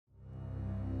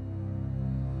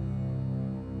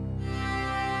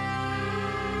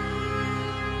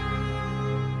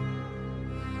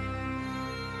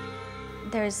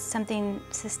There's something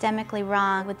systemically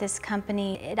wrong with this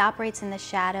company. It operates in the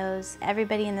shadows.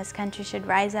 Everybody in this country should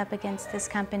rise up against this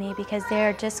company because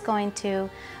they're just going to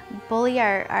bully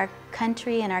our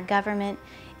country and our government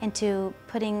into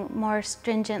putting more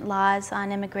stringent laws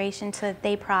on immigration so that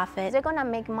they profit. They're gonna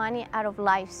make money out of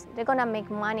lives. They're gonna make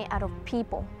money out of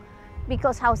people.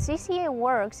 Because how CCA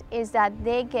works is that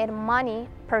they get money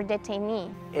per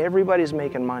detainee. Everybody's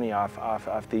making money off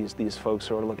these folks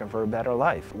who are looking for a better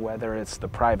life, whether it's the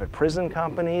private prison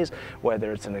companies,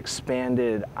 whether it's an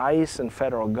expanded ICE and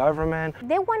federal government.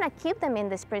 They want to keep them in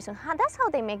this prison. That's how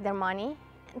they make their money.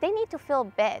 They need to fill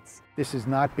beds. This is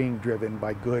not being driven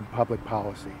by good public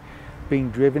policy,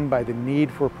 being driven by the need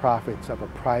for profits of a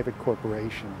private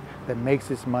corporation that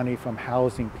makes its money from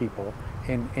housing people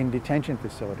in detention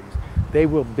facilities. They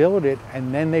will build it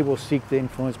and then they will seek to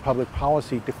influence public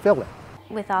policy to fill it.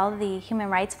 With all the human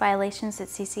rights violations that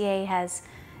CCA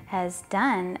has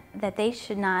done, that they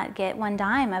should not get one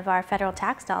dime of our federal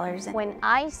tax dollars. When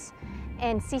ICE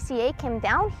and CCA came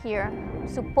down here,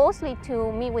 supposedly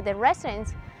to meet with the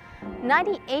residents,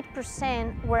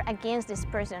 98% were against this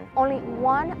person. Only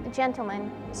one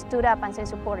gentleman stood up and said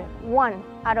supported. One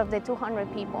out of the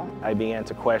 200 people. I began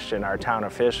to question our town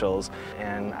officials,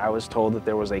 and I was told that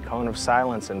there was a cone of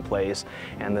silence in place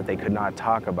and that they could not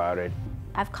talk about it.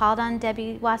 I've called on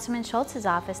Debbie Wasserman Schultz's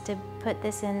office to put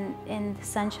this in the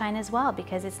sunshine as well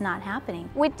because it's not happening.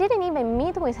 We didn't even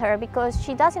meet with her because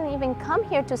she doesn't even come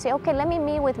here to say, okay, let me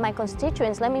meet with my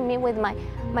constituents, let me meet with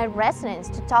my residents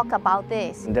to talk about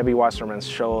this. And Debbie Wasserman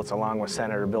Schultz, along with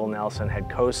Senator Bill Nelson, had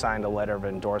co-signed a letter of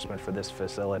endorsement for this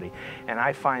facility. And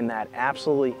I find that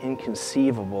absolutely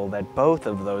inconceivable that both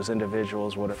of those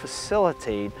individuals would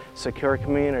facilitate secure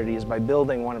communities by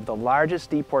building one of the largest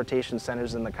deportation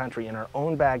centers in the country in our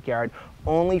own backyard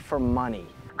only for money.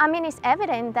 I mean, it's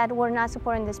evident that we're not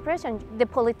supporting this person. The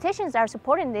politicians that are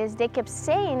supporting this, they keep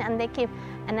saying and they keep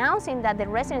announcing that the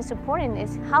residents supporting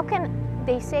this. How can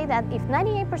they say that if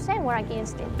 98% were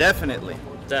against it? Definitely.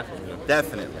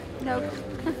 Definitely. No,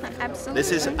 absolutely.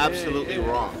 This is absolutely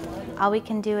wrong. All we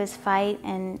can do is fight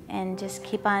and just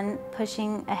keep on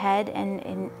pushing ahead and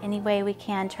in any way we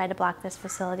can try to block this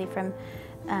facility from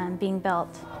being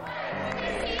built.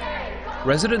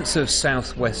 Residents of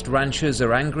Southwest Ranches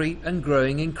are angry and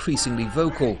growing increasingly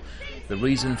vocal. The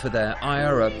reason for their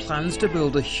ire are plans to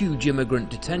build a huge immigrant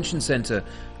detention centre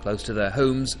close to their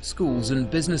homes, schools and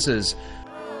businesses.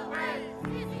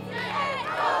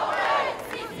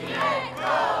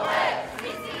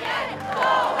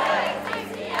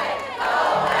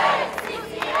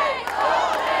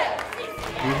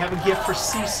 We have a gift for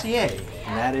CCA,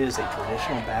 and that is a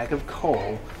traditional bag of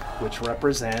coal, which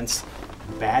represents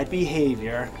bad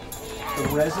behavior. The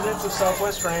residents of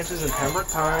Southwest Ranches and Pembroke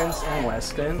Pines and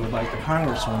Weston would like the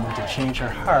Congresswoman to change her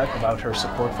heart about her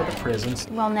support for the prisons.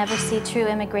 We'll never see true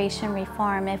immigration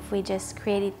reform if we just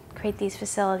create these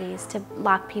facilities to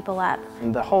lock people up.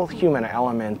 And the whole human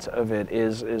element of it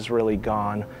is really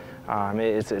gone.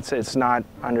 It's not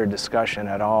under discussion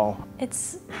at all.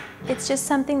 It's just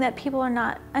something that people are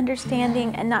not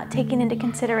understanding and not taking into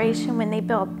consideration when they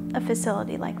build a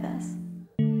facility like this.